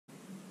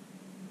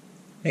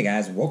Hey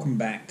guys, welcome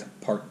back to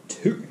part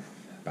 2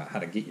 about how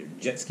to get your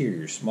jet ski or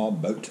your small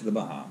boat to the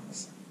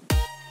Bahamas.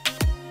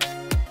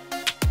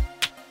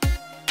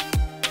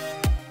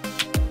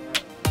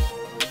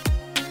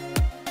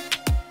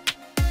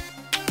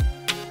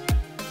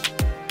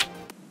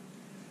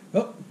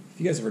 Well, if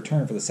you guys have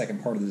returned for the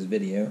second part of this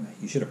video,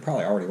 you should have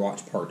probably already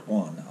watched part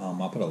 1.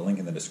 I'll put a link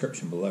in the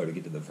description below to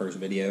get to the first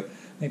video.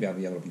 Maybe I'll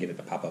be able to get it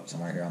to pop up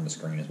somewhere here on the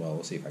screen as well.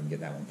 We'll see if I can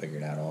get that one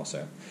figured out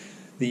also.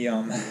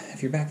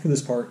 If you're back for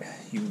this part,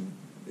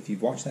 if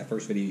you've watched that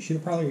first video, you should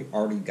have probably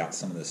already got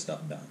some of this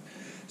stuff done.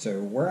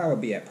 So where I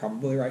would be at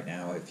probably right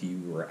now, if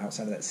you were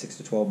outside of that 6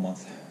 to 12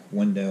 month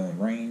window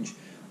and range,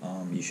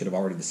 you should have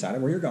already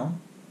decided where you're going.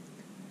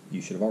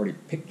 You should have already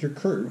picked your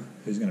crew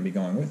who's going to be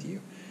going with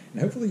you. And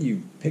hopefully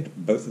you picked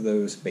both of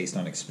those based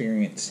on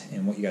experience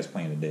and what you guys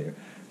plan to do.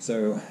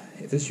 So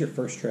if this is your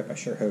first trip, I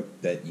sure hope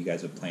that you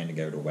guys would plan to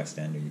go to West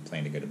End or you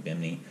plan to go to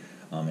Bimini,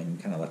 and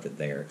you kind of left it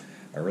there.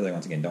 I really,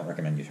 once again, don't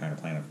recommend you trying to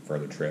plan a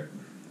further trip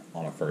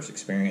on a first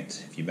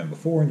experience. If you've been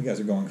before and you guys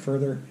are going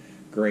further,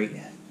 great.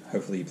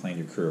 Hopefully you planned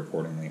your crew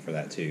accordingly for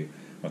that too.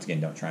 Once again,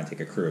 don't try and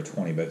take a crew of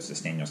 20 boats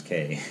to Daniels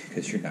Cay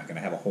because you're not going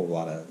to have a whole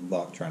lot of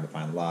luck trying to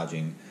find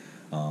lodging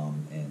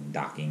and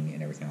docking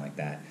and everything like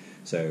that.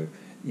 So,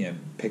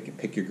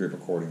 pick your group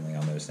accordingly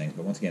on those things.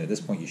 But once again, at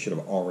this point, you should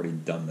have already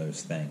done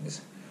those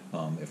things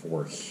if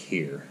we're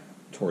here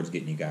towards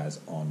getting you guys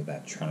onto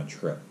that kind of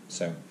trip.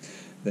 So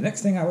the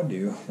next thing I would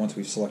do once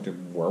we've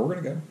selected where we're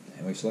going to go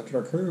and we've selected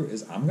our crew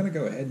is I'm going to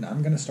go ahead and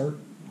I'm going to start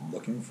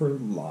looking for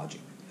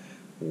lodging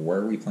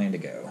where we plan to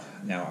go.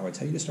 Now, I would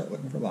tell you to start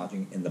looking for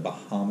lodging in the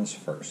Bahamas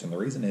first. And the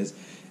reason is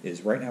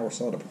right now we're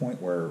still at a point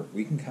where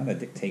we can kind of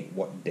dictate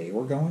what day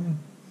we're going.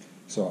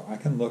 So I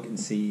can look and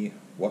see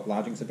what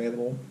lodging's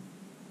available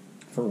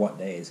for what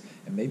days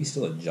and maybe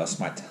still adjust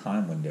my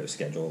time window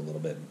schedule a little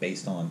bit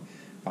based on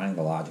finding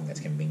the lodging that's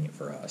convenient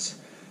for us.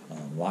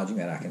 Lodging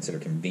that I consider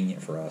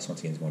convenient for us, once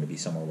again, is going to be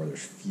somewhere where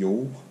there's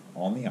fuel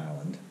on the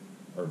island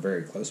or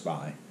very close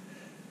by.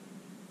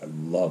 I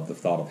love the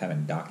thought of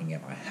having docking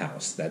at my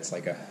house.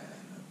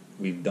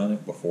 We've done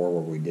it before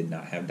where we did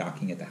not have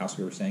docking at the house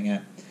we were staying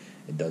at.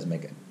 It does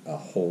make it a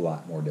whole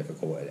lot more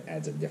difficult. It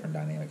adds a different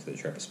dynamic to the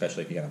trip,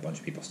 especially if you got a bunch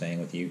of people staying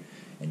with you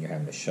and you're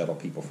having to shuttle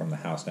people from the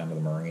house down to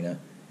the marina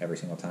every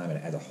single time.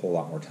 It adds a whole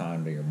lot more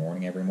time to your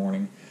morning every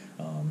morning,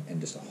 and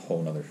just a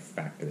whole other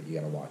factor that you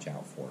got to watch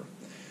out for.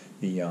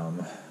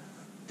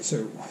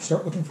 So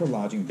start looking for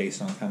lodging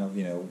based on kind of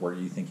where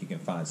you think you can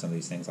find some of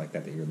these things like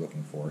that you're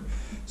looking for.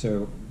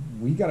 So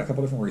we got a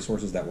couple different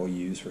resources that we'll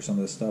use for some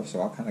of this stuff.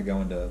 So I'll kind of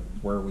go into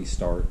where we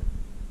start.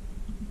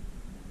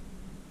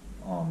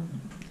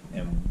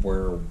 And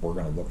where we're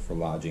going to look for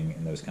lodging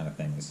and those kind of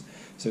things.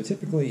 So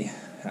typically,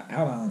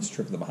 out islands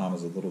trip to the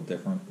Bahamas is a little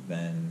different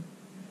than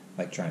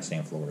like trying to stay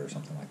in Florida or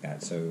something like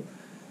that. So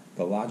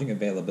the lodging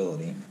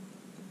availability,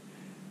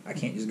 I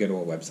can't just go to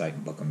a website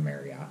and book a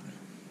Marriott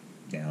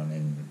down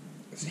in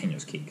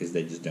Daniels Cay because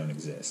they just don't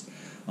exist.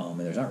 And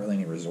there's not really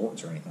any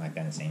resorts or anything like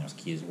that in Daniels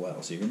Cay as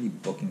well. So you're going to be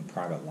booking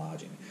private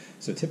lodging.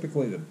 So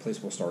typically the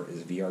place we'll start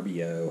is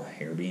VRBO,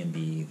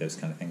 Airbnb, those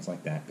kind of things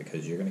like that,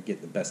 because you're going to get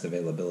the best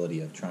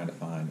availability of trying to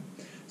find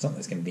something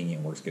that's convenient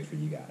and works good for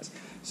you guys.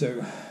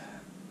 So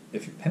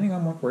if you're, depending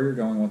on where you're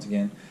going, once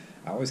again,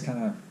 I always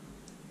kind of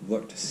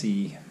look to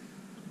see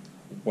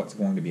what's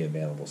going to be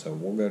available. So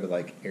we'll go to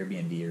like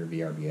Airbnb or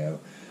VRBO.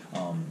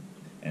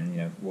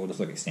 And we'll just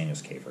look at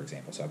Daniels Cay, for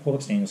example. So I pulled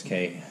up Daniels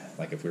Cay,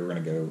 like if we were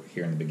going to go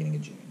here in the beginning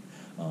of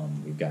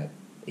June. We've got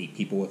 8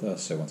 people with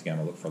us, so once again,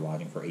 I'm going to look for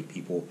lodging for 8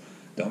 people.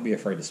 Don't be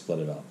afraid to split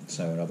it up.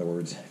 So in other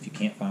words, if you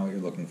can't find what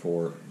you're looking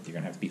for, you're going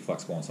to have to be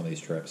flexible on some of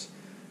these trips.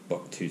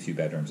 Book 2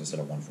 2-bedrooms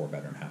instead of 1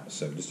 4-bedroom house.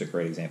 So just a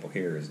great example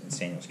here is in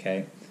Daniels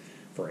Cay.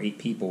 For 8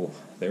 people,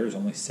 there's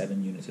only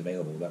 7 units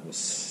available that will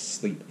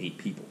sleep 8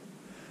 people.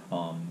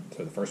 So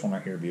the first one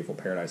right here, beautiful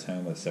paradise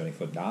home with a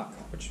 70-foot dock,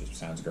 which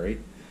sounds great.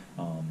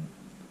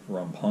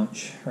 Rum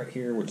Punch right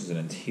here, which is an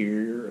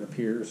interior, it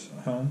appears,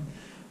 home.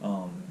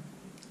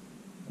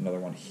 Another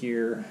one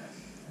here,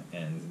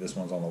 and this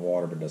one's on the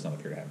water but does not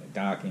appear to have any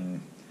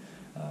docking.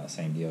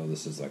 Same deal,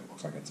 this is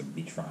looks like it's a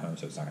beachfront home,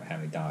 so it's not going to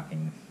have any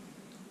docking.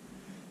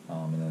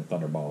 And then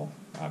Thunderball,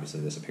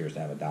 obviously this appears to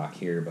have a dock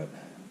here, but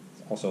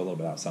it's also a little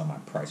bit outside my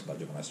price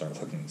budget when I start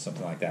looking at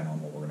something like that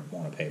on what we're going to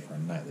want to pay for a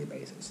nightly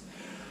basis.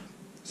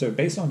 So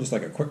based on just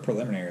like a quick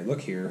preliminary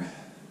look here,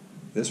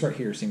 this right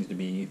here seems to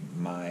be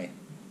my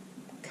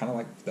kind of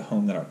like the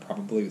home that I'd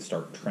probably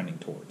start trending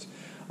towards.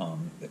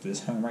 If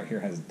this home right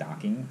here has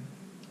docking,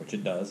 which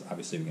it does,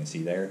 obviously we can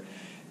see there,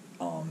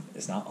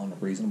 it's not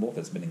unreasonable if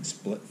it's being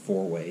split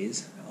 4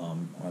 ways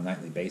on a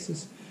nightly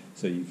basis.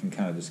 So you can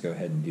kind of just go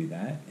ahead and do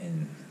that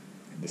and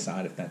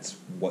decide if that's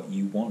what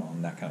you want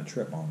on that kind of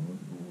trip.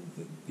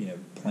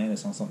 Plan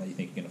this on something that you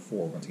think you can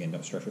afford. Once again,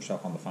 don't stress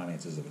yourself on the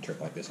finances of a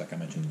trip like this, like I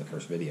mentioned in the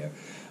first video.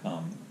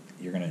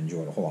 You're going to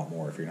enjoy it a whole lot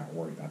more if you're not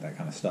worried about that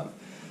kind of stuff.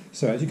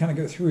 So as you kind of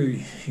go through,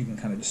 you can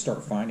kind of just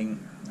start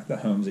finding the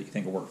homes that you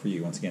think will work for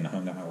you. Once again, a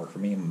home that might work for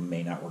me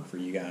may not work for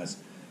you guys.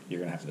 you're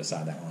going to have to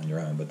decide that one on your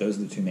own. But those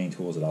are the two main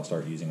tools that I'll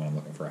start using when I'm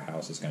looking for a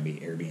house. It's going to be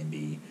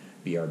Airbnb,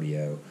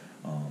 VRBO,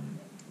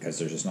 because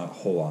there's just not a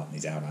whole lot in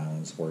these out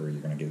islands where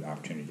you're going to get the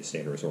opportunity to stay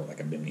at a resort like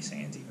a Bimini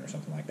Sands even or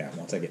something like that.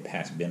 Once I get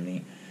past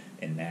Bimini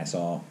and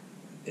Nassau,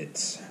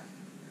 it's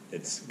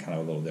kind of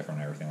a little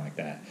different and everything like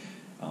that.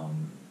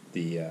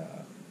 The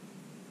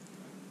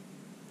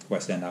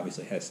West End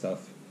obviously has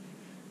stuff.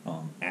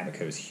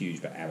 Abaco is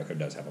huge, but Abaco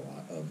does have a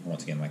lot of,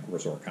 once again, like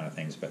resort kind of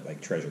things, but like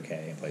Treasure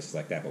Cay and places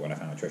like that. But what I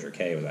found with Treasure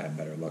Cay was I had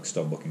better luck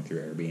still booking through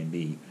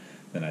Airbnb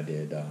than I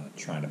did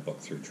trying to book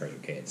through Treasure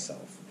Cay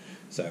itself.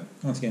 So,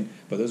 once again,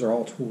 but those are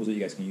all tools that you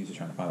guys can use to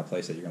try to find a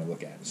place that you're going to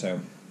look at. So,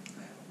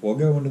 we'll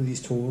go into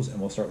these tools and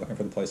we'll start looking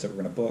for the place that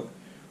we're going to book.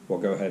 We'll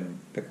go ahead and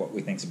pick what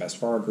we think is best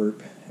for our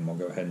group, and we'll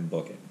go ahead and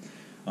book it.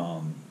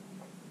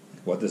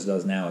 What this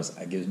does now is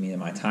it gives me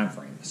my time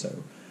frame.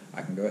 So,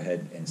 I can go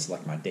ahead and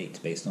select my dates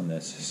based on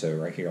this. So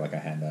right here, like I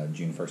had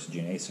June 1st to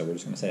June 8th, so we're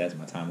just going to say that's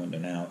my time window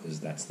now, is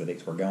that's the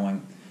dates we're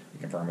going. We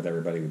confirm with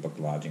everybody, we booked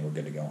the lodging, we're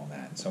good to go on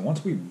that. So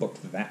once we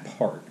booked that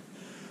part,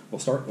 we'll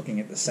start looking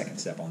at the second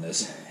step on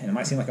this. And it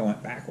might seem like I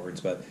went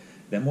backwards, but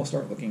then we'll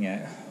start looking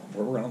at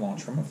where we're going to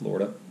launch from in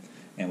Florida,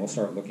 and we'll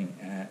start looking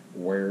at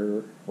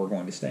where we're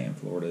going to stay in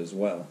Florida as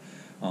well.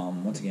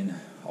 Once again,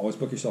 always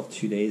book yourself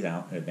 2 days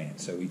out in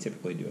advance. So we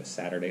typically do a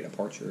Saturday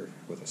departure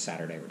with a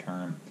Saturday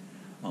return.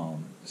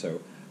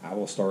 So I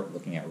will start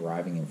looking at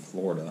arriving in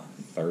Florida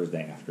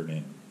Thursday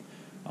afternoon.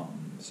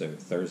 So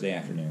Thursday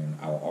afternoon,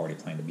 I will already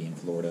plan to be in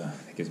Florida.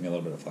 It gives me a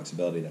little bit of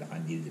flexibility that if I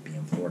needed to be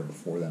in Florida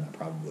before then, I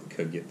probably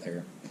could get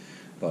there.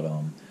 But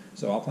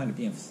so I'll plan to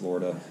be in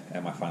Florida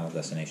at my final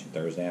destination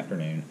Thursday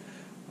afternoon.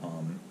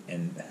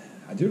 And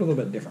I do it a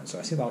little bit different. So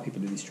I see a lot of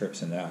people do these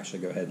trips and they'll actually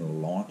go ahead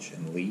and launch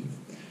and leave.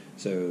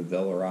 So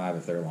they'll arrive,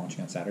 if they're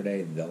launching on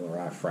Saturday, they'll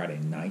arrive Friday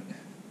night,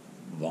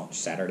 launch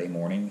Saturday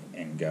morning,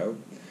 and go.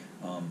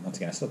 Once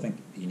again, I still think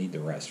you need the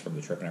rest from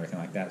the trip and everything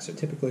like that. So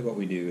typically what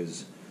we do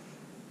is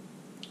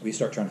we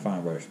start trying to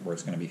find where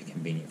it's going to be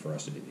convenient for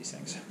us to do these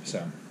things.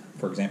 So,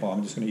 for example,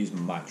 I'm just going to use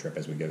my trip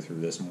as we go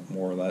through this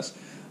more or less.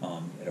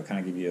 It'll kind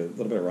of give you a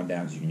little bit of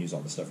rundown because you can use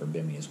all the stuff for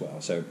Bimini as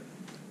well. So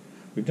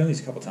we've done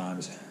these a couple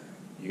times.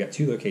 You got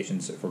two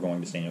locations if we're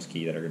going to Daniels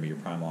Key that are going to be your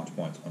prime launch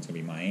points. One's going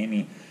to be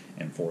Miami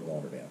and Fort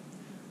Lauderdale.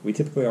 We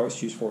typically always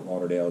choose Fort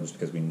Lauderdale just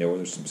because we know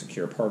there's some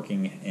secure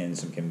parking and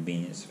some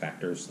convenience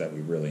factors that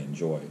we really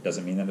enjoy. It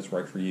doesn't mean that it's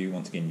right for you.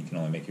 Once again, you can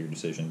only make your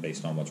decision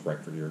based on what's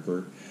right for your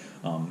group.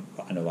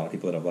 I know a lot of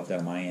people that have left out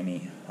of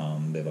Miami.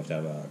 They left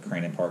out of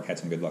Crandon Park, had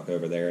some good luck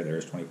over there.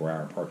 There's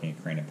 24-hour parking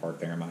at Crandon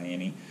Park there in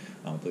Miami.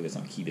 I believe it's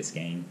on Key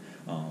Biscayne.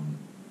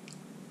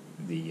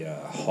 The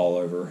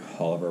Haulover,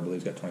 I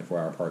believe, has got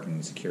 24-hour parking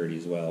and security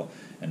as well.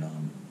 And,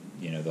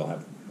 they'll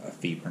have a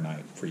fee per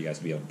night for you guys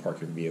to be able to park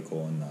your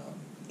vehicle and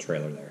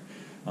trailer there.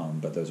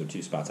 But those are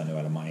two spots I know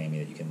out of Miami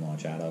that you can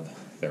launch out of.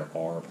 There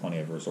are plenty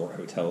of resort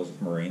hotels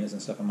with marinas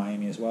and stuff in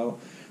Miami as well.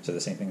 So the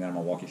same thing that I'm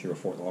going to walk you through with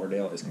Fort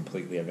Lauderdale is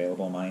completely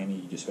available in Miami.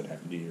 You just would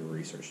have to do your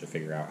research to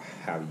figure out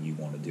how you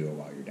want to do it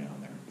while you're down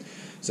there.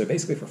 So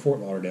basically for Fort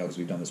Lauderdale, because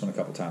we've done this one a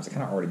couple times, I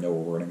kind of already know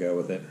where we're going to go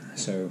with it.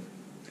 So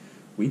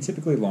we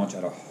typically launch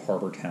out of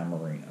Harbortown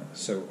Marina.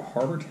 So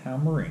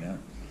Harbortown Marina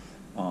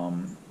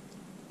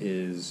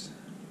is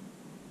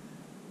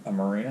a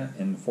marina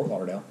in Fort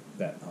Lauderdale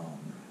that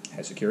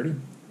has security,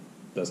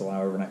 does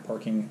allow overnight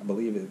parking. I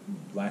believe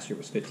last year it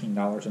was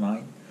 $15 a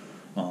night,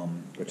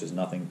 which is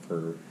nothing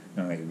for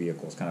a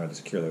vehicle. It's kind of a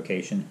secure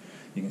location.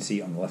 You can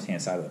see on the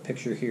left-hand side of the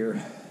picture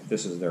here,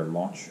 this is their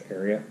launch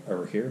area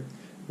over here.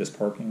 This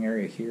parking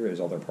area here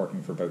is all their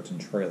parking for boats and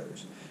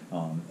trailers.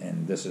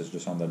 And this is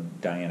just on the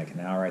Diana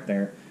Canal right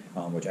there,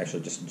 which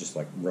actually just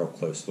like real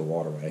close to the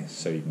waterway,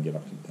 so you can get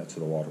up to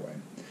the waterway.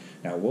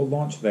 Now we'll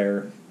launch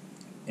there,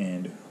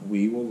 and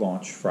we will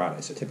launch Friday.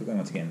 So typically,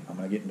 once again, I'm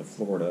going to get into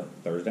Florida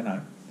Thursday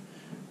night.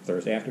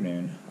 Thursday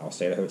afternoon, I'll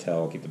stay at a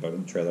hotel, keep the boat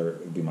in the trailer. It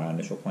would be my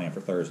initial plan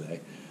for Thursday.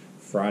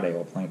 Friday,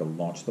 I'll plan to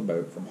launch the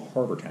boat from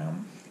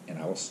Harbortown, and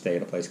I will stay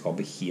at a place called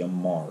Bahia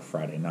Mar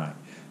Friday night.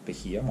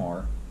 Bahia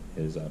Mar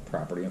is a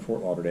property in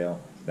Fort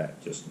Lauderdale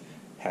that just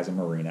has a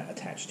marina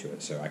attached to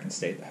it. So I can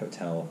stay at the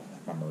hotel.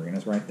 My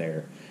marina's right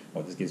there.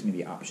 What this gives me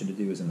the option to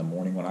do is in the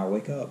morning when I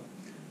wake up,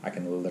 I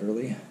can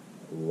literally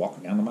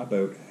walk down to my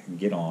boat,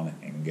 get on,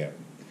 and go.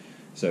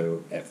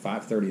 So at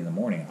 5:30 in the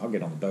morning, I'll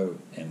get on the boat,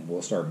 and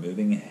we'll start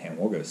moving, and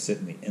we'll go sit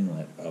in the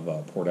inlet of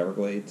Port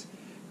Everglades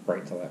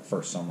right until that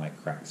first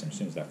sunlight cracks. And as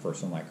soon as that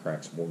first sunlight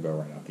cracks, we'll go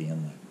right out the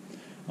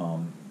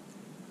inlet.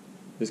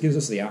 This gives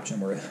us the option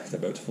where the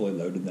boat's fully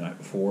loaded the night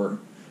before.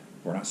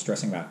 We're not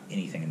stressing about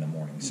anything in the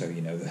morning. So,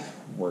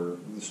 where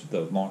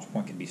the launch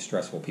point can be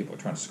stressful, people are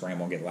trying to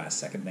scramble and get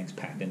last-second things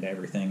packed into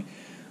everything.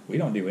 We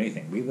don't do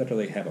anything. We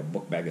literally have a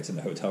book bag that's in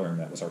the hotel room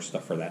that was our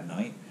stuff for that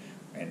night,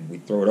 and we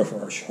throw it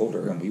over our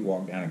shoulder, and we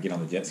walk down and get on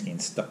the jet ski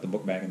and stuff the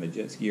book bag in the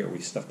jet ski, or we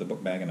stuff the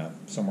book bag in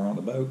somewhere on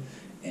the boat,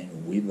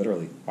 and we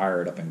literally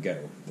fire it up and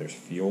go. There's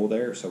fuel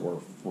there, so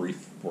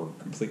we're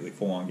completely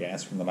full on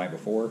gas from the night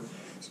before.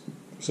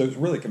 So it's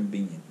really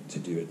convenient to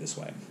do it this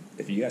way.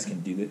 if you guys can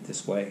do it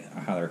this way,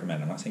 I highly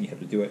recommend it. I'm not saying you have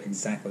to do it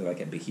exactly like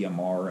at Bahia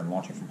Mar and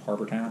launching from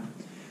Harbor Town,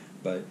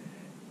 but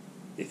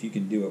if you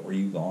can do it where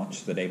you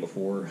launch the day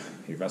before,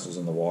 your vessel's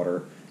in the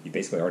water, you've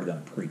basically already done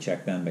a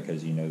pre-check then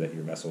because you know that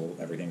your vessel,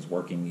 everything's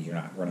working, you're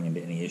not running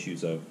into any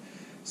issues of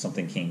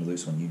something came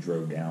loose when you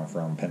drove down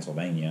from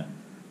Pennsylvania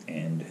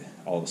and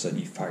all of a sudden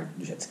you fired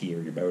your jet ski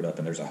or your boat up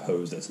and there's a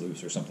hose that's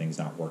loose or something's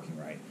not working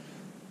right.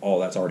 All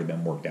that's already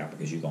been worked out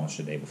because you launched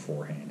the day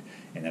beforehand.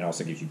 And that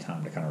also gives you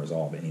time to kind of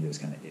resolve any of those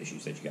kind of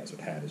issues that you guys would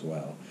have as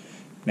well.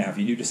 Now, if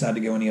you do decide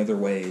to go any other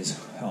ways,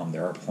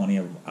 there are plenty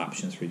of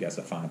options for you guys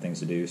to find things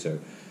to do. So,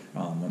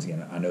 once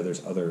again, I know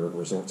there's other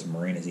resorts and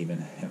marinas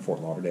even in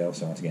Fort Lauderdale.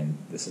 So, once again,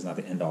 this is not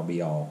the end-all,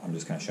 be-all. I'm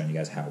just kind of showing you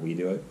guys how we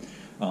do it.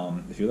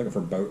 If you're looking for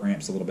boat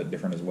ramps, a little bit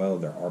different as well.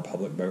 There are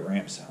public boat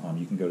ramps.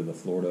 You can go to the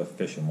Florida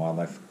Fish and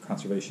Wildlife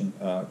Conservation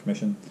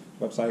Commission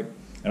website,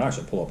 and I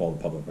should pull up all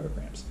the public boat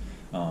ramps.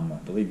 I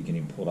believe you can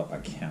even pull it up by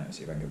county. Let's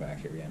see if I can go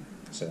back here again.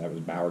 So that was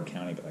Broward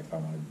County, but like if I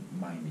wanted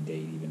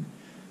Miami-Dade even,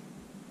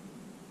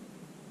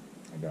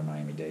 I go to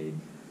Miami-Dade.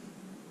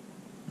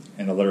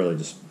 And I'll literally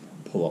just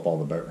pull up all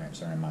the boat ramps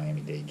that are in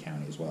Miami-Dade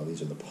County as well.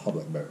 These are the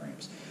public boat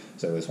ramps.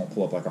 So this won't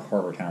pull up like a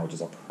Harbor Town, which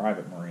is a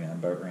private marina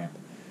and boat ramp,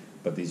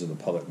 but these are the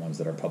public ones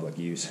that are public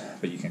use.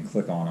 But you can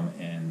click on them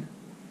and,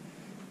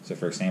 so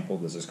for example,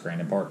 this is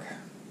Crandon Park.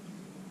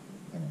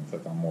 I'm going to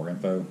click on more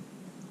info,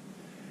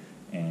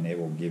 and it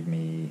will give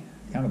me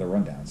kind of the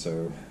rundown.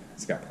 So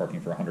it's got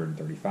parking for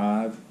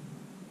 135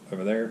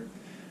 over there,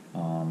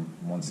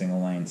 one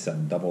single lane,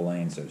 7 double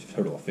lanes, so it's a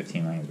total of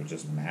 15 lanes, which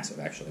is massive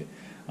actually.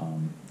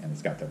 And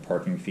it's got their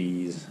parking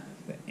fees,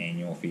 the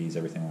annual fees,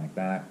 everything like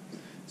that.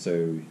 So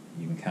you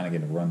can kind of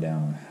get a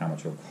rundown on how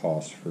much it will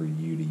cost for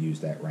you to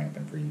use that ramp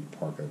and for you to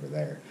park over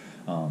there.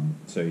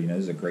 So, this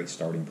is a great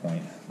starting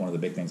point. One of the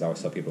big things I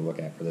always tell people to look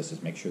at for this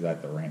is make sure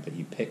that the ramp that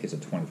you pick is a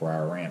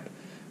 24-hour ramp.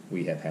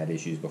 We have had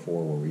issues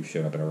before where we've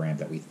showed up at a ramp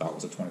that we thought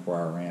was a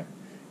 24-hour ramp,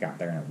 got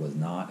there and it was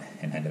not,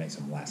 and had to make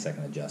some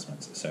last-second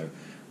adjustments. So,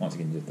 once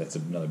again, that's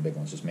another big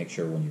one. Just make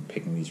sure when you're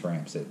picking these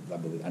ramps that,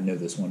 I know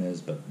this one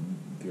is, but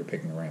if you're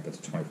picking a ramp that's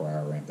a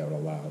 24-hour ramp, that would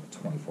allow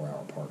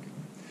 24-hour parking.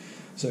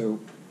 So,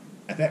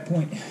 at that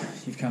point,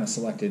 you've kind of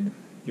selected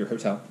your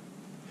hotel,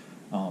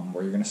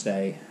 where you're going to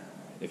stay,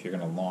 if you're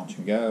going to launch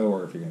and go,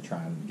 or if you're going to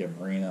try and get a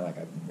marina, like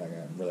I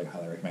really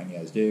highly recommend you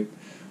guys do.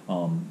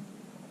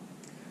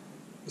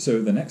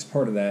 So the next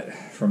part of that,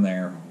 from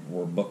there,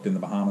 we're booked in the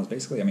Bahamas.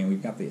 Basically,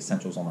 we've got the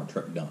essentials on our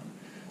trip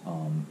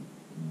done.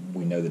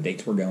 We know the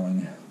dates we're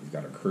going. We've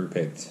got our crew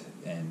picked,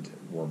 and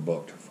we're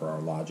booked for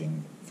our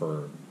lodging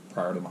for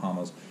prior to the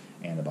Bahamas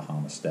and the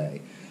Bahamas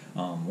stay.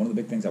 One of the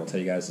big things I will tell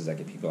you guys is I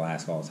get people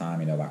ask all the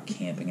time, about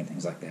camping and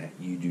things like that.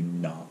 You do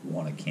not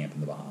want to camp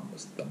in the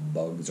Bahamas. The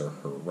bugs are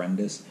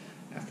horrendous.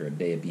 After a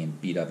day of being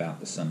beat up out in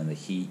the sun and the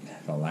heat,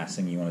 the last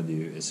thing you want to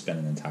do is spend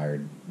an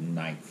entire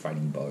night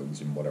fighting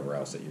bugs and whatever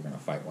else that you're going to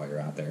fight while you're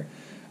out there.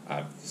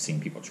 I've seen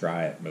people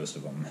try it. Most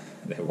of them,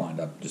 they wind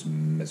up just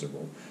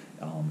miserable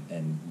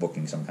and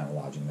booking some kind of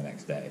lodging the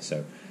next day.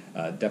 So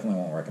definitely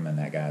won't recommend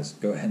that, guys.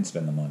 Go ahead and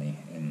spend the money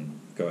and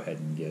go ahead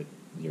and get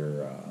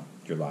your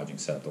lodging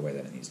set up the way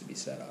that it needs to be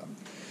set up.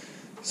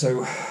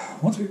 So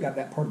once we've got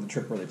that part of the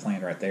trip really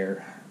planned right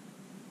there,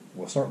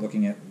 we'll start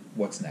looking at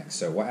what's next.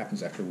 So what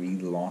happens after we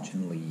launch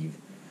and leave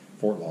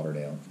Fort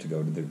Lauderdale to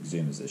go to the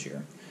Exumas this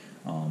year?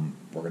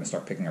 We're going to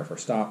start picking our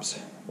first stops,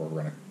 where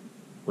we're going to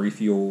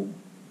refuel,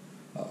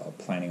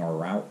 planning our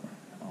route,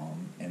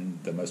 and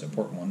the most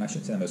important one, I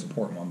shouldn't say the most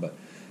important one, but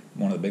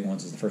one of the big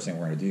ones is the first thing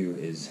we're going to do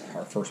is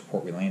our first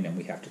port we land in,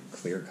 we have to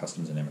clear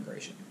customs and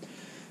immigration.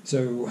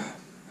 So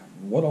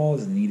what all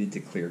is needed to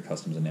clear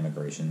customs and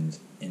immigrations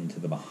into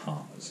the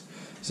Bahamas?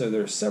 So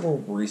there are several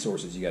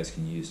resources you guys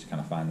can use to kind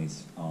of find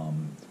these.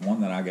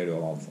 One that I go to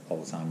all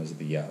the time is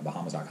the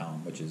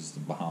Bahamas.com, which is the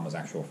Bahamas'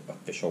 actual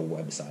official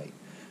website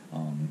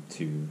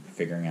to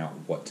figuring out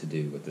what to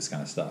do with this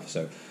kind of stuff.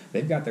 So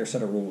they've got their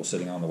set of rules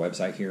sitting on the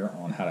website here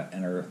on how to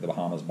enter the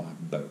Bahamas by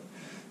boat.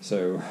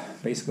 So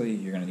basically,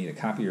 you're going to need a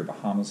copy of your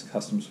Bahamas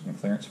Customs and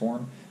Clearance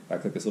form. If I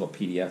click this little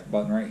PDF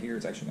button right here,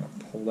 it's actually going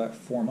to pull that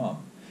form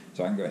up.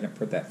 So I can go ahead and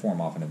print that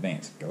form off in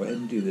advance. Go ahead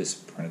and do this.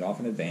 Print it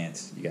off in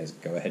advance. You guys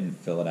go ahead and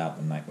fill it out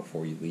the night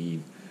before you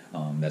leave.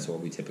 That's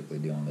what we typically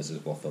do on this,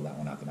 is we'll fill that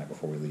one out the night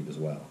before we leave as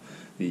well.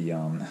 The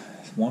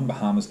one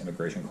Bahamas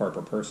immigration card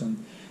per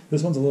person.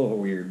 This one's a little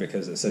weird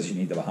because it says you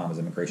need the Bahamas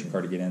immigration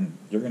card to get in.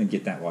 You're going to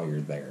get that while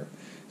you're there.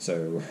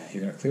 So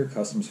you're going to clear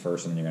customs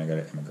first, and then you're going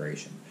to go to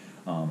immigration.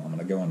 I'm going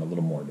to go into a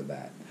little more to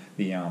that.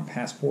 The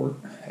passport,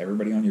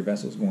 everybody on your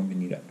vessel is going to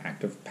need an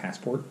active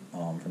passport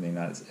from the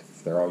United States.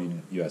 If they're all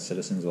U.S.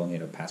 citizens, they'll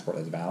need a passport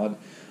that's valid.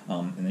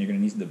 And then you're going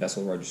to need the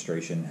vessel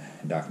registration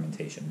and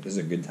documentation. This is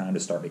a good time to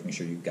start making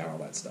sure you've got all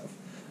that stuff.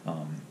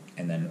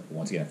 And then,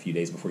 once again, a few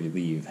days before you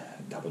leave,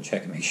 double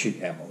check and make sure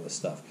you have all this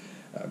stuff.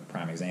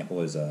 Prime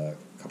example is a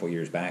couple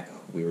years back,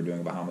 we were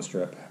doing a Bahamas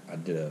trip. I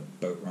did a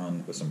boat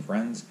run with some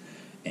friends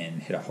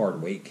and hit a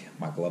hard wake.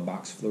 My glove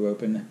box flew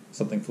open.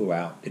 Something flew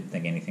out. Didn't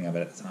think anything of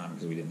it at the time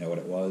because we didn't know what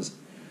it was.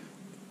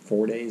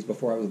 4 days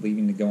before I was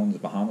leaving to go on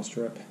this Bahamas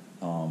trip,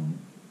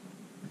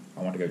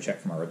 I went to go check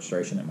for my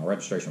registration, and my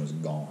registration was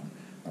gone.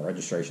 My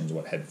registration is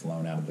what had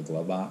flown out of the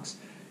glove box.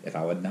 If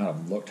I would not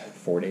have looked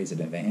 4 days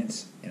in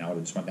advance, and I would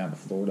have just went down to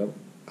Florida,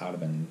 I would have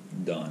been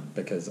done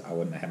because I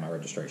wouldn't have had my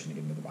registration to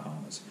get into the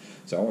Bahamas.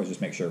 So always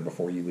just make sure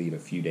before you leave, a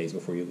few days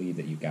before you leave,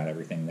 that you've got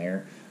everything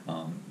there.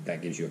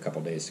 That gives you a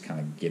couple days to kind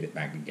of get it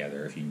back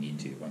together if you need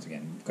to. Once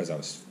again, because I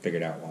was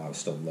figured out while I was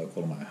still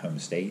local to my home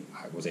state,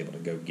 I was able to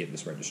go get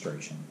this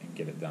registration and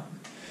get it done.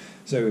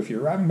 So if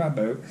you're arriving by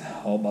boat,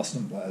 all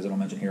Boston, as I'll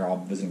mention here, all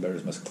visiting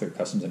boaters must clear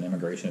customs and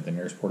immigration at the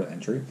nearest port of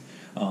entry.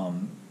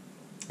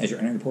 As you're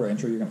entering the port of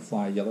entry, you're going to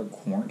fly a yellow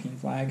quarantine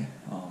flag.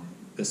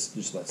 This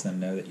just lets them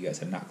know that you guys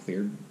have not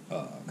cleared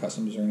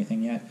customs or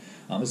anything yet.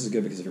 This is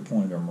good because if you're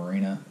pulling into a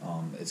marina,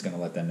 it's going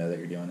to let them know that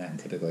you're doing that, and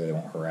typically they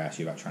won't harass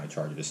you about trying to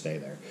charge you to stay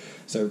there.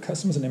 So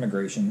customs and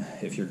immigration,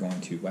 if you're going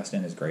to West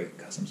End, is great.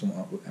 Customs and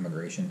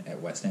immigration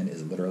at West End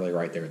is literally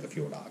right there at the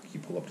fuel dock. You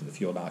pull up to the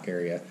fuel dock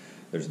area.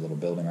 There's a little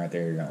building right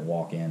there. You're going to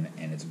walk in,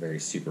 and it's very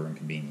super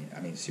convenient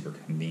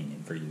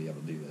for you to be able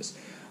to do this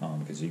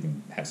because you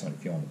can have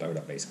somebody fueling the boat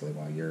up basically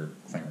while you're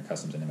clearing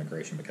customs and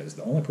immigration, because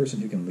the only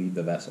person who can lead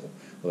the vessel,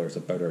 whether it's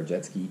a boat or a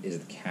jet ski, is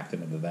the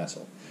captain of the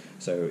vessel.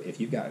 So if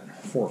you've got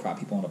 4 or 5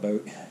 people on a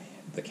boat,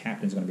 the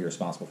captain's going to be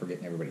responsible for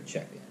getting everybody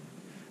checked in.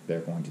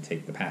 They're going to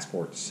take the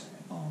passports,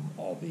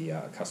 all the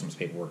customs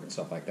paperwork and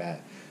stuff like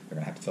that. They're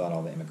going to have to fill out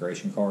all the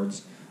immigration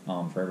cards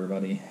for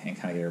everybody and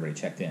kind of get everybody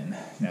checked in.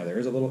 Now, there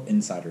is a little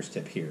insider's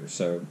tip here.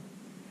 So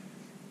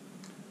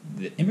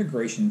the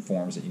immigration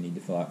forms that you need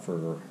to fill out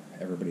for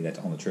everybody that's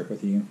on the trip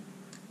with you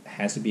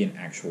has to be an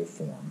actual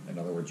form. In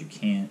other words, you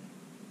can't,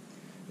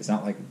 it's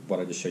not like what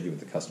I just showed you with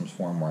the customs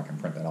form where I can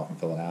print that off and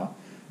fill it out.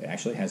 It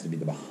actually has to be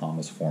the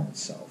Bahamas form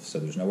itself. So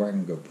there's nowhere I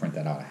can go print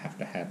that out. I have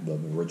to have the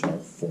original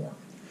form.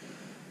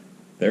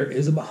 There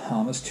is a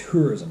Bahamas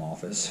tourism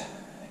office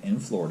in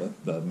Florida,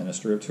 the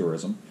Ministry of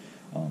Tourism.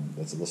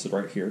 That's listed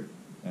right here,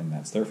 and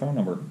that's their phone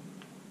number.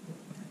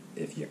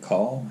 If you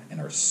call and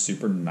are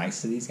super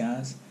nice to these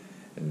guys,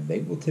 they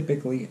will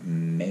typically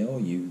mail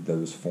you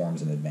those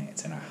forms in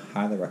advance, and I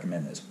highly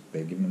recommend this.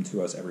 They've given them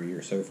to us every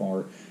year so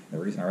far. The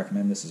reason I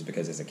recommend this is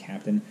because as a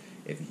captain,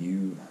 if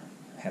you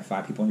have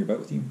 5 people on your boat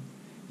with you,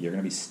 you're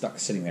going to be stuck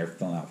sitting there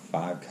filling out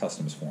 5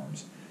 customs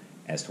forms.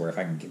 As to where if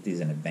I can get these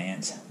in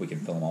advance, we can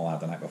fill them all out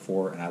the night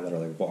before, and I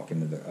literally walk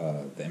into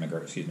the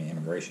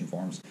immigration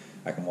forms.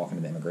 I can walk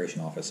into the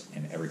immigration office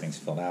and everything's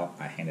filled out.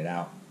 I hand it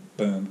out,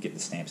 boom, get the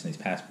stamps in these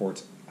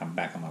passports. I'm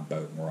back on my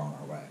boat and we're on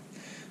our way.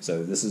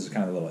 So this is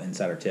kind of a little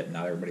insider tip.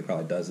 Not everybody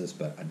probably does this,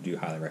 but I do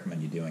highly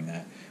recommend you doing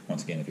that.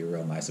 Once again, if you're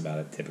real nice about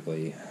it,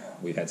 typically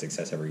we've had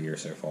success every year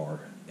so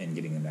far in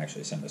getting them to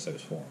actually send us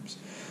those forms.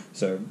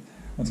 So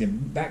once again,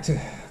 back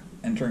to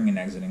entering and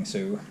exiting.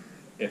 So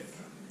if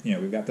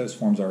we've got those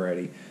forms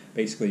already.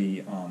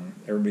 Basically,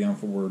 everybody on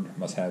board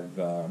must have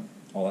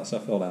all that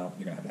stuff filled out.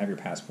 You're going to have your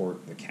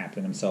passport. The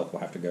captain himself will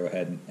have to go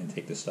ahead and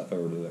take this stuff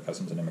over to the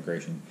Customs and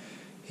Immigration.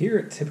 Here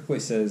it typically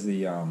says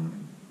the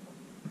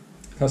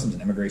Customs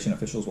and Immigration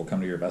officials will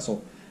come to your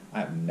vessel.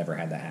 I've never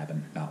had that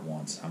happen, not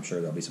once. I'm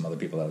sure there'll be some other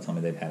people that'll tell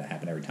me they've had it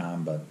happen every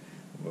time, but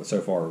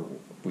so far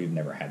we've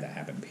never had that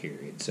happen,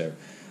 period. So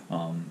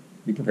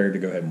be prepared to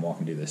go ahead and walk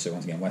and do this. So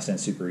once again, West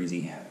End, super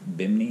easy.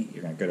 Bimini,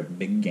 you're going to go to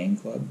Big Game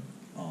Club.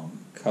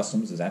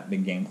 Customs is at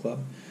Big Game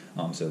Club.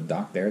 So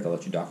dock there, they'll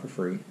let you dock for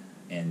free.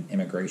 And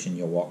immigration,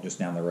 you'll walk just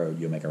down the road.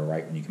 You'll make a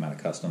right when you come out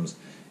of customs,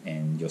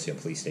 and you'll see a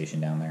police station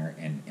down there,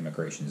 and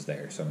immigration's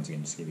there. So once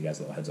again, just give you guys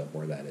a little heads up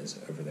where that is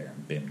over there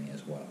in Bimini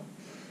as well.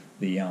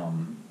 The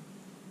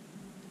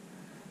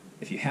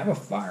if you have a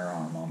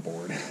firearm on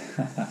board,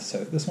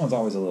 so this one's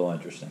always a little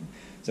interesting.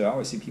 So I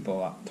always see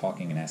people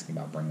talking and asking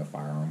about bringing a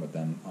firearm with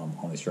them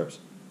on these trips.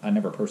 I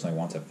never personally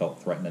once have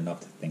felt threatened enough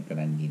to think that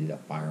I needed a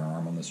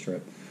firearm on this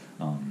trip.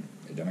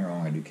 Don't get me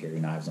wrong, I do carry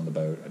knives on the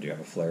boat. I do have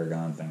a flare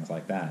gun, things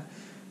like that.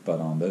 But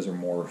those are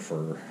more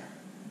for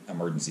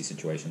emergency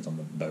situations on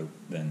the boat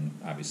than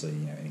obviously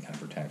any kind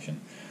of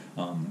protection.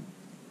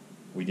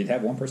 We did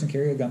have one person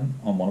carry a gun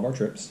on one of our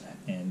trips,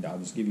 and I'll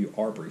just give you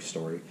our brief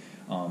story.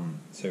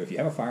 So if you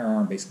have a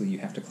firearm, basically you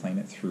have to claim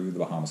it through the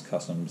Bahamas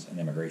Customs and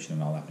Immigration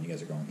and all that when you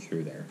guys are going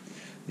through there.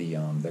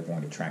 They're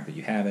going to track that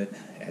you have it.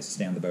 It has to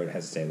stay on the boat. It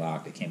has to stay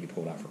locked. It can't be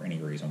pulled out for any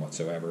reason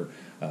whatsoever.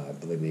 I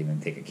believe they even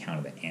take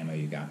account of the ammo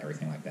you got and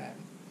everything like that.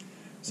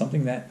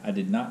 Something that I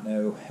did not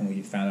know, and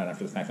we found out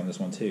after the fact on this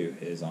one too,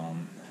 is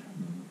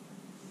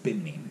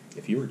Bimini.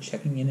 If you were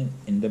checking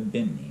into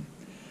Bimini,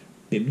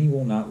 Bimini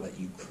will not let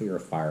you clear a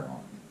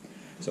firearm.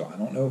 So I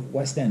don't know if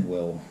West End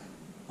will,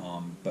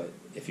 but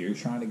if you're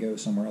trying to go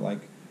somewhere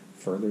like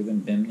further than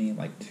Bimini,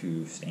 like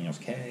to Staniels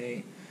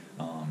Cay,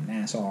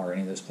 Nassau, or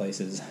any of those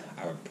places,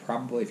 I would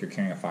probably, if you're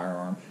carrying a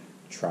firearm,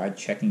 try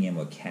checking in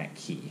with Cat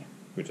Key,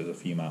 which is a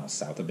few miles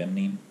south of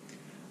Bimini,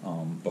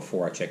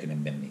 before I check it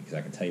in Bimini. Because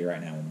I can tell you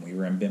right now, when we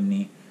were in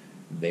Bimini,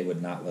 they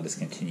would not let us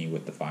continue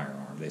with the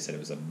firearm. They said it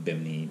was a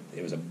Bimini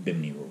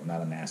rule,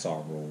 not a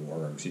Nassau rule,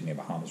 or a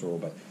Bahamas rule,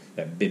 but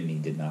that Bimini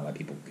did not let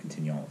people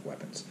continue on with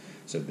weapons.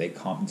 So they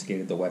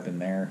confiscated the weapon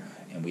there,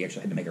 and we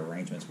actually had to make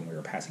arrangements when we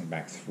were passing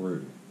back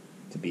through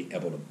to be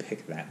able to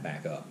pick that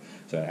back up.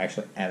 So it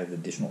actually added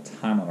additional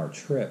time on our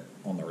trip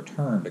on the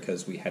return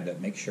because we had to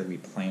make sure we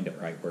planned it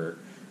right where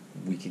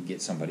we could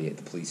get somebody at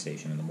the police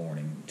station in the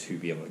morning to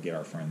be able to get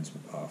our friend's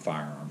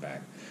firearm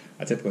back.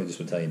 I typically just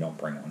would tell you don't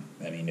bring one.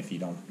 I mean, if you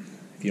don't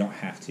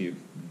have to,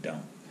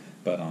 don't.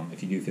 But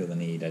if you do feel the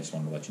need, I just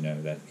wanted to let you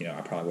know that I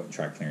probably wouldn't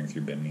try clearing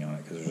through Bimini on it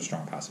because there's a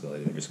strong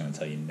possibility they're just going to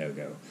tell you no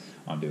go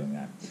on doing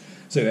that.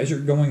 So as you're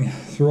going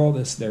through all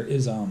this, there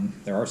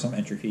are some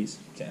entry fees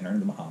to enter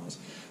into the Bahamas.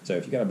 So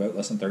if you got a boat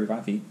less than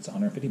 35 feet, it's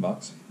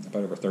 $150. A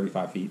boat over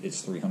 35 feet,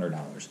 it's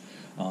 $300.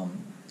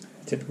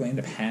 Typically in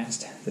the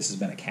past, this has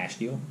been a cash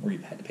deal where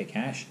you've had to pay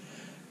cash.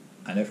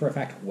 I know for a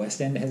fact West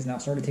End has now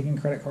started taking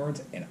credit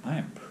cards, and I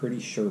am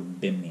pretty sure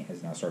Bimini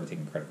has now started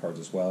taking credit cards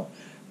as well.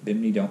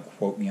 Bimini, don't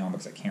quote me on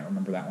because I can't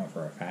remember that one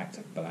for a fact,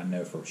 but I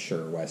know for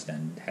sure West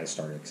End has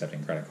started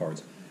accepting credit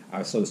cards. I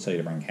would still just tell you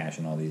to bring cash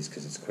in all these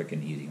because it's quick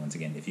and easy. Once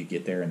again, if you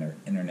get there and their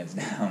internet's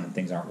down and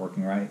things aren't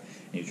working right,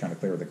 and you're trying to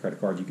clear with a credit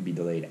card, you could be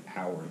delayed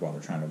hours while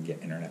they're trying to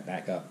get internet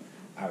back up.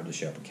 I would just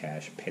show up with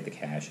cash, pay the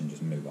cash, and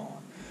just move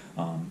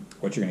on.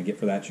 What you're going to get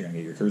for that, you're going to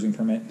get your cruising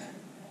permit.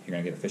 You're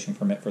going to get a fishing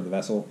permit for the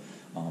vessel,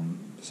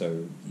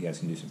 so you guys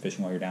can do some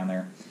fishing while you're down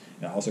there.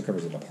 And it also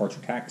covers a departure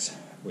tax,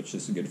 which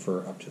is good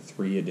for up to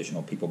 3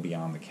 additional people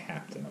beyond the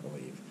captain, I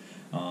believe.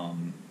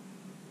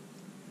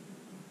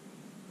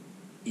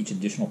 Each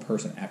additional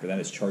person after that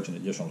is charged an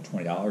additional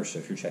 $20. So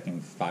if you're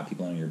checking 5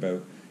 people in your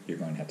boat, you're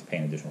going to have to pay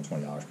an additional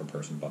 $20 per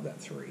person above that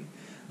 3.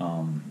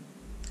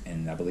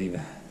 And I believe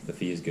the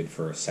fee is good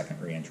for a second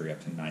re-entry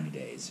up to 90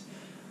 days.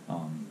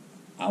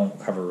 I won't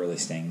cover really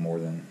staying more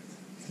than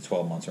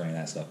 12 months or any of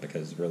that stuff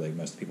because really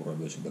most people who are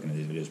looking at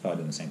these videos are probably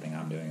doing the same thing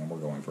I'm doing, and we're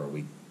going for a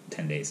week,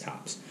 10 days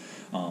tops.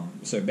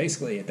 So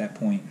basically at that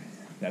point,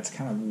 that's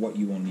kind of what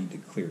you will need to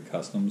clear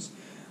customs.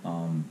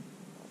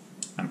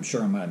 I'm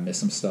sure I might have missed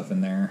some stuff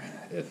in there.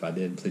 If I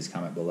did, please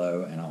comment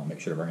below, and I'll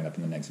make sure to bring it up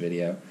in the next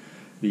video.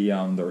 The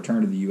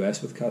return to the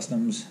U.S. with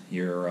customs,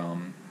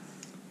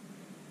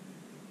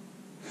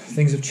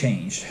 things have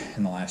changed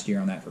in the last year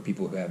on that for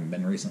people who haven't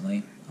been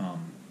recently.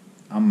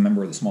 I'm a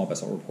member of the small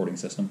vessel reporting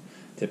system.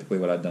 Typically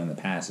what I've done in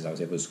the past is I was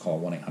able to just call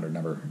a 1-800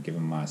 number, give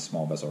them my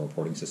small vessel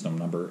reporting system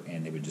number,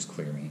 and they would just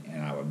clear me,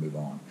 and I would move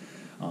on.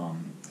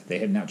 They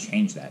have now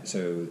changed that.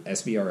 So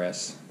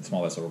SVRS, the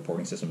small vessel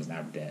reporting system, is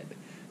now dead.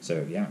 So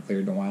if you haven't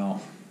cleared in a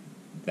while,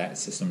 that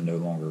system no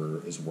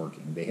longer is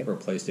working. They have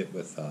replaced it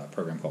with a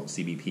program called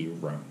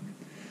CBP Roam.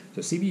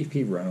 So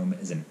CBP Roam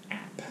is an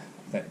app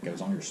that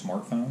goes on your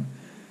smartphone.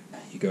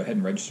 You go ahead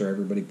and register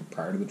everybody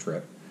prior to the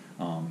trip.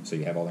 So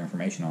you have all their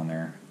information on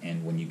there,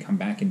 and when you come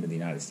back into the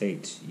United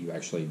States, you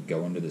actually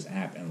go into this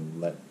app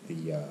and let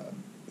the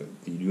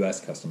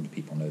U.S. Customs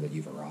people know that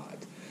you've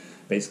arrived.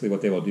 Basically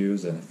what they will do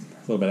is a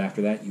little bit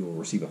after that, you will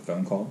receive a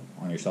phone call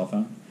on your cell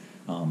phone,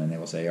 and they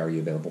will say, are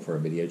you available for a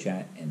video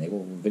chat? And they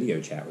will video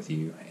chat with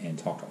you and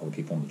talk to all the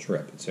people on the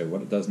trip. So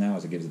what it does now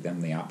is it gives them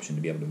the option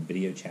to be able to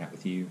video chat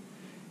with you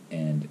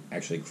and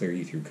actually clear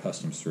you through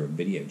customs through a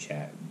video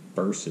chat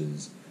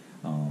versus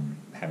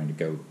having to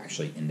go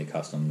actually into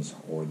customs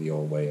or the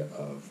old way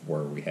of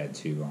where we had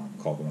to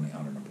call the 1-800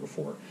 number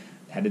before.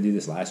 Had to do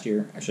this last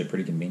year. Actually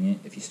pretty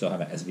convenient. If you still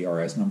have an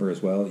SVRS number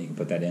as well, you can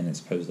put that in, and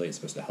supposedly it's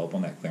supposed to help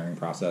on that clearing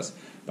process,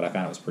 but I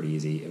found it was pretty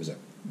easy. It was a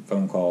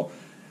phone call.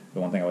 The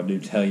one thing I would do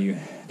tell you,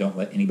 don't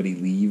let anybody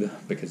leave,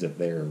 because if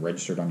they're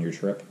registered on your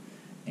trip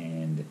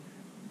and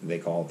they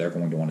call, they're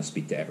going to want to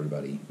speak to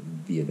everybody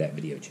via that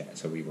video chat.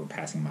 So we were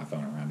passing my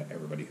phone around to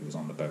everybody who was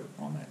on the boat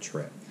on that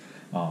trip.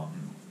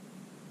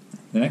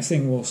 The next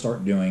thing we'll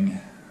start doing,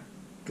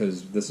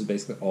 because this is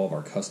basically all of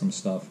our custom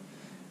stuff,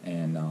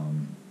 and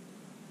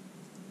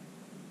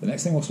the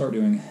next thing we'll start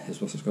doing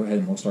is we'll just go ahead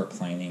and we'll start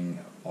planning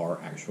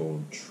our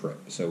actual trip.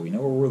 So we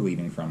know where we're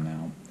leaving from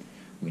now.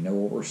 We know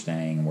where we're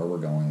staying and where we're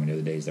going. We know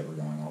the days that we're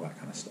going, all that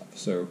kind of stuff.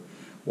 So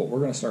what we're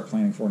going to start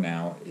planning for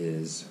now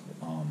is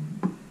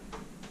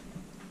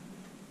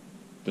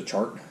the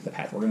chart, the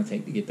path we're going to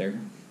take to get there,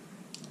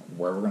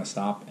 where we're going to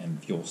stop,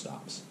 and fuel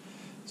stops.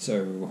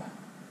 So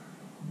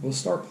we'll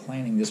start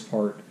planning this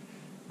part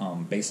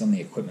based on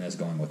the equipment that's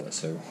going with us.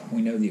 So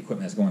we know the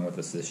equipment that's going with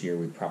us this year,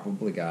 we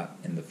probably got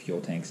in the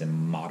fuel tanks in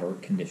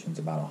moderate conditions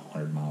about a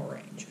 100-mile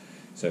range.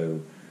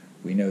 So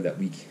we know that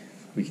we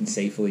can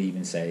safely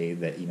even say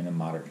that even in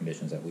moderate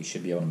conditions that we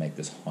should be able to make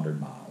this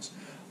 100 miles.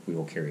 We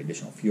will carry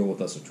additional fuel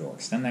with us, which will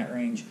extend that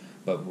range,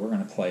 but we're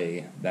going to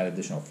play that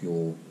additional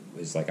fuel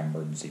is like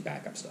emergency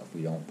backup stuff.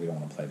 We don't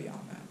want to play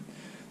beyond that.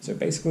 So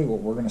basically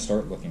what we're going to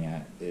start looking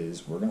at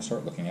is we're going to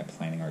start looking at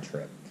planning our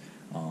trip.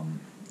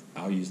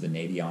 I'll use the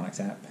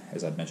Navionics app,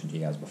 as I've mentioned to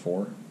you guys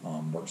before.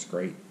 Works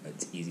great.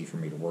 It's easy for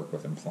me to work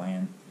with and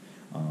plan,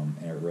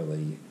 and it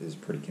really is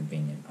pretty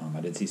convenient.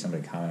 I did see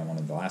somebody comment on one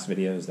of the last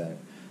videos that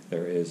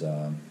there is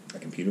a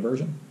computer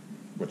version,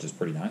 which is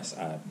pretty nice.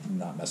 I've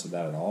not messed with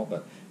that at all,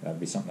 but that would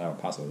be something I would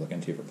possibly look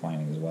into for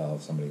planning as well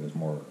if somebody was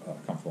more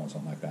comfortable in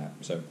something like that.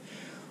 So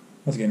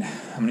once again,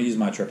 I'm going to use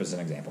my trip as an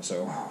example.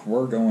 So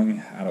we're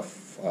going out of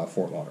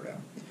Fort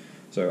Lauderdale.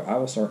 So I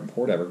will start in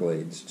Port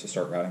Everglades to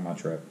start routing my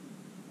trip.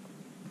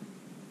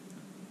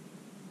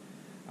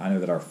 I know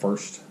that our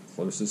first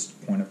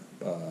closest point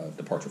of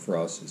departure for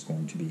us is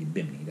going to be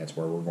Bimini. That's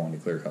where we're going to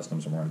clear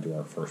customs and we're going to do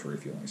our first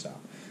refueling stop.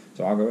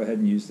 So I'll go ahead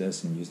and use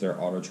this and use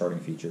their auto charting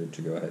feature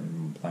to go ahead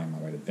and plan my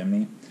way to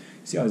Bimini.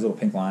 See all these little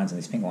pink lines, and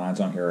these pink lines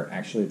on here are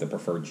actually the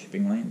preferred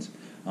shipping lanes.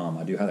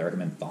 I do highly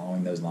recommend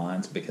following those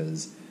lines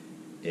because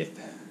if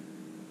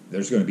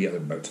there's going to be other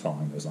boats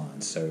following those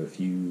lines. So if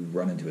you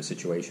run into a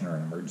situation or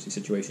an emergency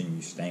situation,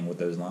 you're staying with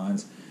those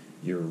lines,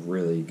 you're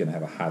really going to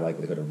have a high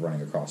likelihood of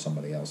running across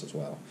somebody else as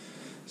well.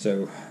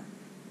 So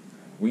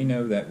we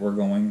know that we're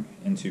going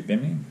into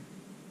Bimini,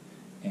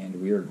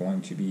 and we are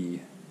going to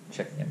be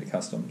checking into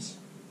customs.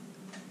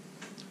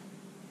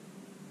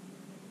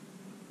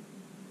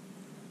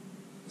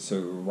 So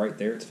right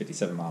there, it's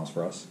 57 miles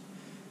for us,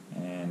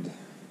 and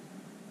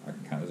I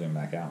can kind of zoom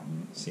back out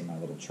and see my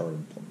little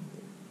charted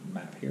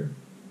map here.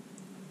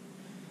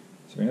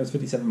 So we know it's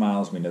 57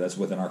 miles, we know that's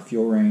within our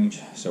fuel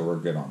range, so we're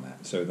good on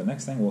that. So the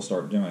next thing we'll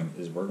start doing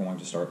is we're going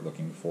to start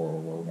looking for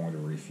where we're going to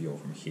refuel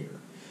from here.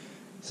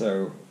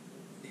 So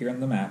here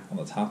on the map, on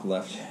the top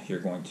left, you're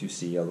going to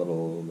see a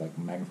little like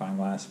magnifying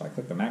glass. If I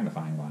click the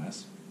magnifying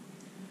glass,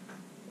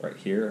 right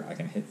here, I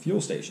can hit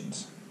fuel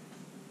stations.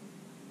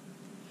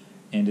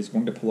 And it's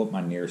going to pull up my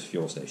nearest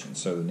fuel station.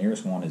 So the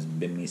nearest one is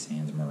Bimini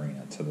Sands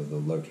Marina, to the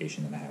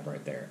location that I have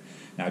right there.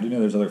 Now I do know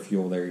there's other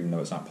fuel there, even though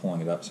it's not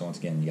pulling it up. So once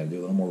again, you got to do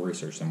a little more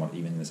research than what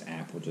even this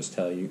app will just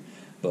tell you.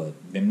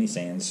 But Bimini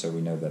Sands, so we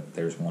know that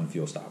there's one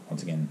fuel stop.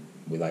 Once again,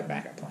 we like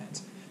backup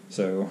plans.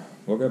 So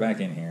we'll go back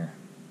in here,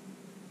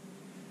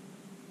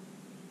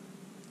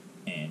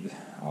 and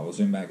I will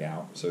zoom back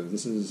out. So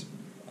this is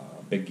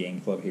Big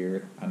Game Club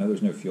here. I know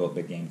there's no fuel at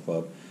Big Game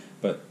Club,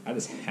 but I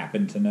just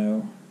happen to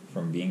know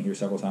from being here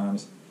several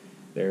times,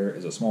 there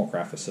is a small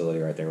craft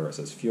facility right there where it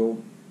says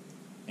fuel,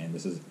 and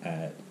this is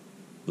at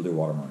Blue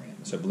Water Marina.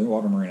 So Blue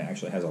Water Marina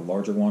actually has a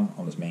larger one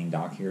on this main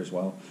dock here as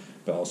well,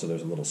 but also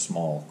there's a little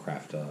small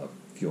craft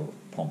fuel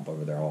pump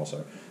over there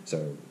also.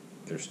 So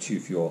there's two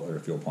fuel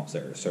pumps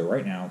there. So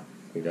right now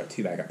we've got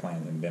two backup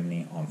plans in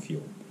Bimini on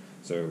fuel.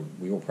 So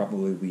we will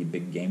probably leave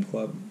Big Game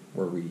Club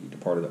where we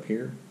departed up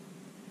here,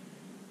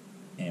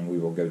 and we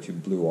will go to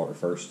Blue Water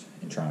first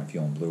and try and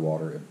fuel in Blue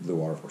Water. If Blue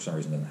Water for some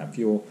reason doesn't have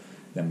fuel,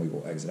 then we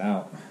will exit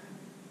out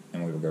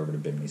and we will go over to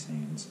Bimini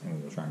Sands and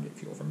we will try and get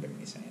fuel from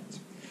Bimini Sands.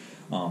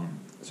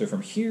 So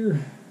from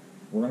here,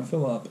 we're going to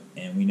fill up,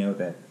 and we know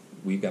that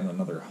we've got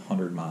another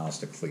 100 miles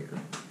to clear.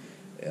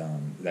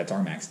 That's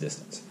our max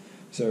distance.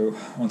 So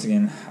once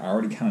again, I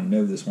already kind of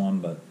know this one,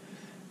 but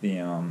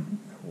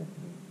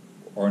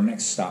our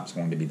next stop is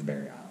going to be the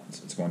Berry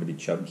Islands. It's going to be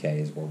Chub Cay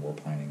is where we're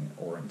planning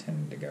or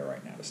intending to go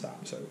right now to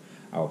stop. So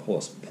I will pull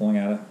us pulling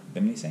out of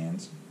Bimini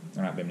Sands,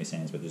 or not Bimini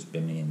Sands, but just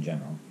Bimini in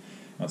general.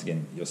 Once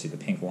again, you'll see the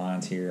pink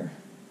lines here.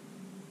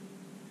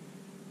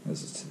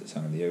 This is to the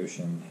tongue of the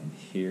ocean, and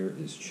here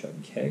is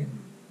Chub Cay.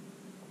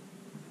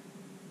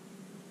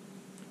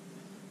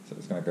 So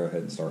it's going to go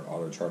ahead and start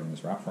auto charting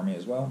this route for me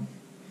as well.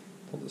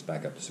 Pull this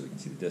back up so we can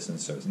see the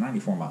distance. So it's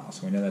 94 miles.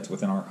 So we know that's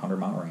within our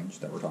 100-mile range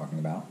that we're talking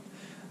about.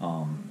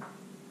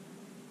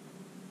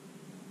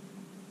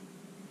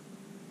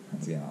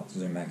 Once again, I'll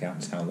zoom back out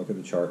and just kind of look at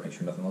the chart, make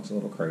sure nothing looks a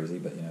little crazy,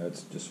 but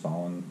it's just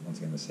following, once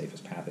again, the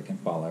safest path it can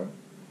follow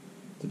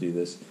to do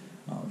this.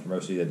 For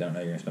most of you that don't know,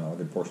 you're going to spend a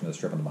good portion of this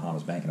trip on the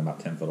Bahamas bank in about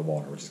 10 foot of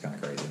water, which is kind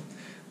of crazy.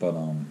 But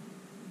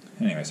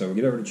anyway, so we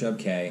get over to Chub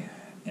Cay,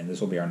 and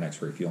this will be our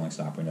next refueling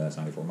stop. We know that's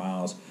 94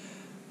 miles.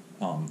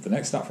 The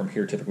next stop from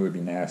here typically would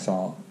be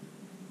Nassau.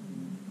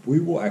 We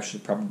will actually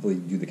probably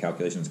do the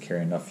calculations,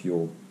 carry enough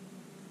fuel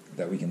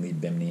that we can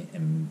leave Bimini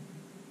and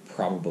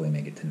probably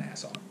make it to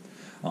Nassau.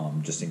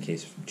 Just in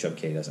case Chub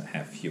Cay doesn't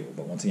have fuel.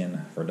 But once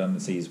again, for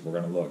redundancies, we're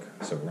going to look.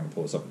 So we're going to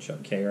pull this up at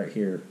Chub Cay right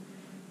here.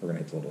 We're going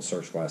to hit the little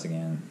search glass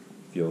again,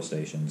 fuel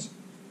stations.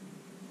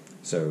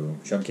 So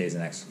Chub Cay is the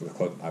next,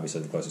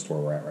 obviously the closest to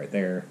where we're at right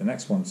there. The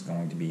next one's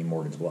going to be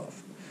Morgan's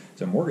Bluff.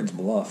 So Morgan's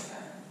Bluff,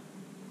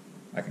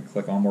 I can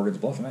click on Morgan's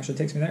Bluff and it actually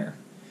takes me there.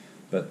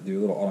 But do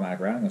a little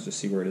automatic routing. Let's just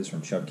see where it is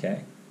from Chub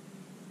Cay.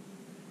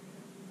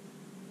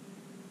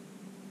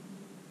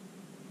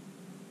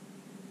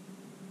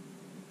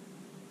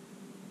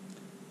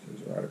 So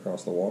it's right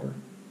across the water.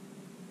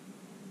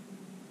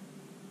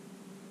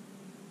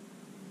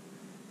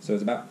 So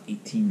it's about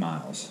 18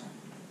 miles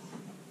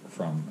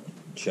from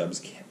Chub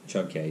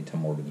Cay to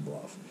Morgan's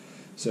Bluff.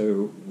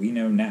 So we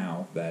know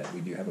now that we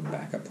do have a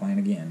backup plan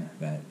again,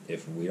 that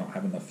if we don't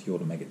have enough fuel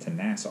to make it to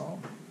Nassau,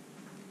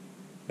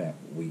 that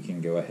we can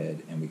go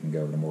ahead and we can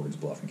go over to Morgan's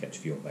Bluff and catch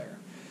fuel there.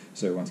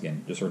 So once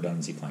again, just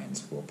redundancy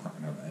plans. We'll,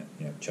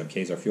 Chub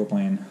Cay is our fuel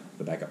plan.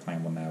 The backup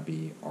plan will now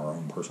be our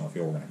own personal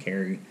fuel we're going to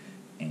carry,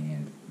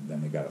 and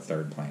then we've got a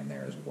third plan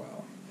there as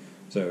well.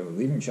 So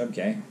leaving Chub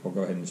Cay, we'll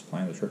go ahead and just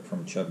plan the trip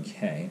from Chub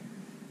Cay.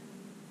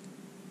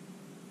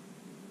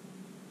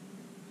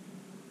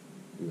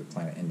 We would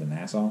plan it into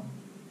Nassau.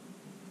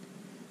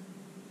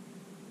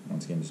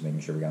 Once again, just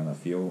making sure we got enough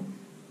fuel.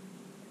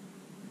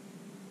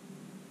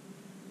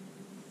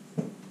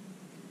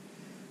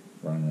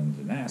 Running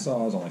into Nassau.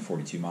 Nassau is only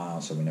 42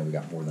 miles, so we know we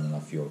got more than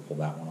enough fuel to pull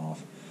that one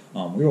off.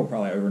 We will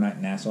probably overnight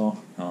in Nassau.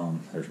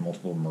 There's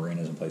multiple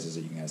marinas and places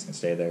that you guys can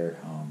stay there.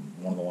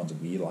 One of the ones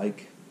we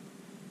like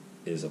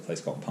is a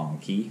place called Palm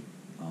Key.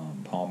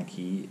 Palm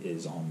Key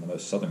is on the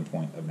most southern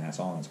point of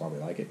Nassau, and that's why we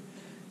like it,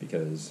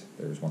 because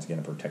there's once again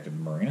a protected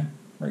marina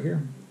right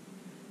here,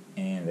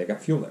 and they've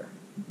got fuel there.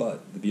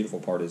 But the beautiful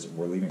part is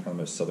we're leaving from the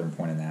most southern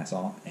point in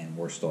Nassau, and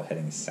we're still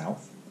heading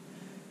south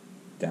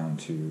down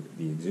to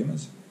the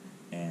Exumas,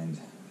 and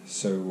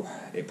so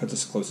it puts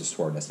us closest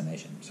to our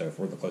destination. So if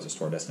we're the closest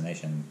to our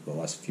destination, the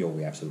less fuel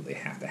we absolutely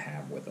have to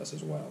have with us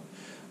as well.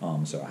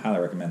 So I highly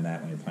recommend that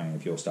when you're planning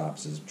fuel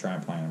stops, is try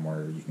and plan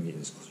where you can get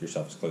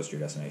yourself as close to your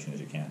destination as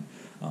you can.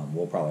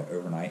 We'll probably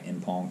overnight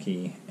in Palm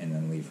Key and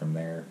then leave from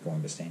there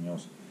going to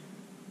Staniels,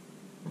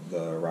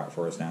 the route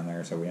for us down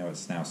there. So we know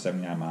it's now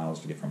 79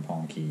 miles to get from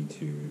Palm Key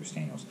to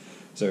Staniels.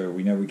 So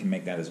we know we can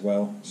make that as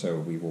well. So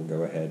we will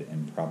go ahead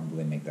and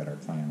probably make that our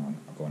plan on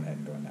going ahead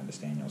and going down to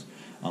Staniels.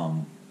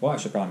 We'll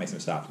actually probably make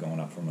some stops going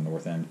up from the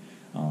north end.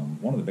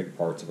 One of the big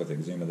parts with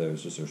Exuma, though,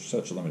 is just there's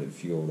such limited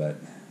fuel that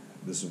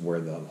this is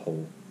where the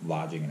whole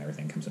lodging and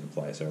everything comes into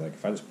play. So like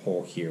if I just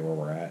pull here where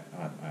we're at,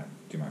 I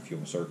do my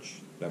fuel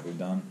search that we've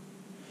done.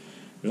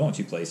 There's only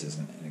two places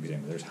in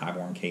Exuma. There's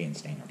Highborn K and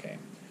Staniel K.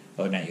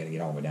 Other than that, you got to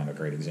get all the way down to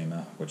Great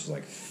Exuma, which is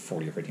like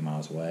 40 or 50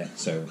 miles away.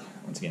 So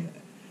once again,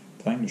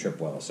 plan the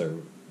trip well.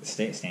 So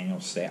stay at Staniel,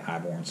 stay at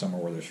Highborn,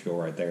 somewhere where there's fuel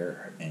right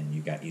there, and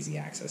you've got easy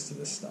access to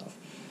this stuff.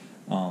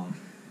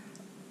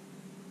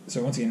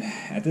 So once again,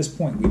 at this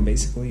point,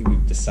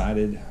 we've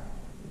decided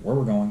where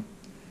we're going,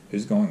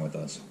 who's going with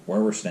us,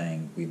 where we're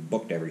staying. We've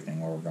booked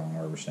everything, where we're going,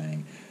 where we're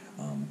staying.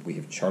 We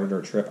have charted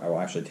our trip. I will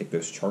actually take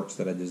those charts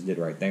that I just did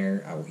right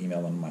there. I will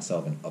email them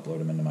myself and upload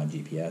them into my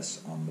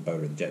GPS on the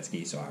boat or the jet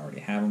ski, so I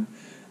already have them.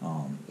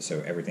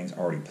 So everything's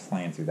already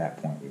planned through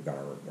that point. We've got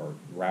our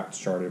routes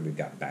charted. We've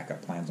got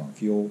backup plans on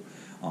fuel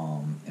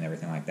and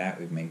everything like that.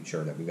 We've made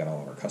sure that we've got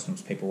all of our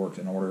customs paperwork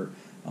in order,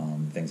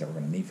 things that we're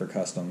going to need for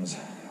customs,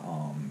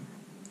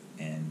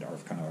 and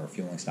our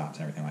fueling stops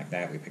and everything like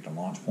that. We picked a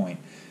launch point.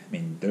 I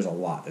mean, there's a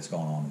lot that's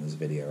going on in this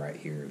video right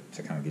here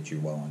to kind of get you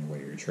well on your way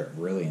to your trip.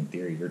 Really, in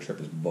theory, your trip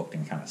is booked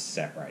and kind of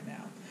set right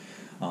now.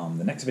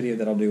 The next video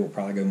that I'll do will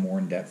probably go more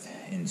in depth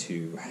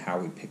into how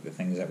we pick the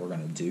things that we're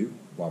going to do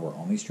while we're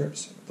on these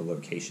trips, the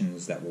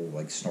locations that we'll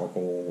like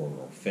snorkel or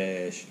we'll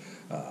fish,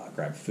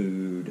 grab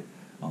food,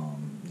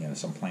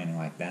 some planning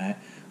like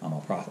that.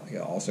 I'll probably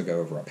also go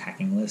over a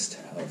packing list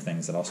of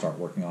things that I'll start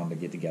working on to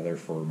get together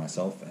for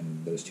myself,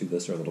 and those two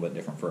lists are a little bit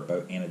different for a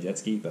boat and a jet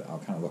ski, but I'll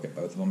kind of look at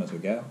both of them as we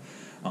go.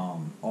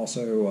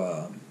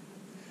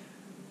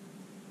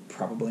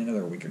 Probably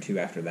another week or two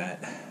after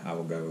that, I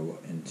will go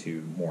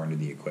more into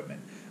the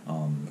equipment.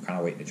 Kind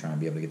of waiting to try and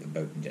be able to get the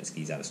boat and jet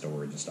skis out of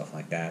storage and stuff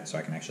like that, so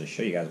I can actually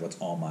show you guys what's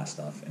all my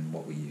stuff and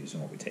what we use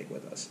and what we take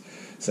with us.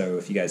 So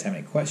if you guys have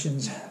any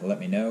questions, let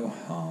me know.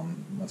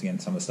 Once again,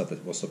 some of the stuff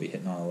that we'll still be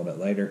hitting on a little bit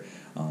later.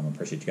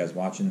 Appreciate you guys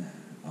watching.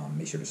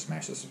 Make sure to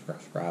smash the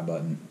subscribe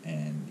button,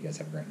 and you guys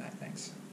have a great night. Thanks.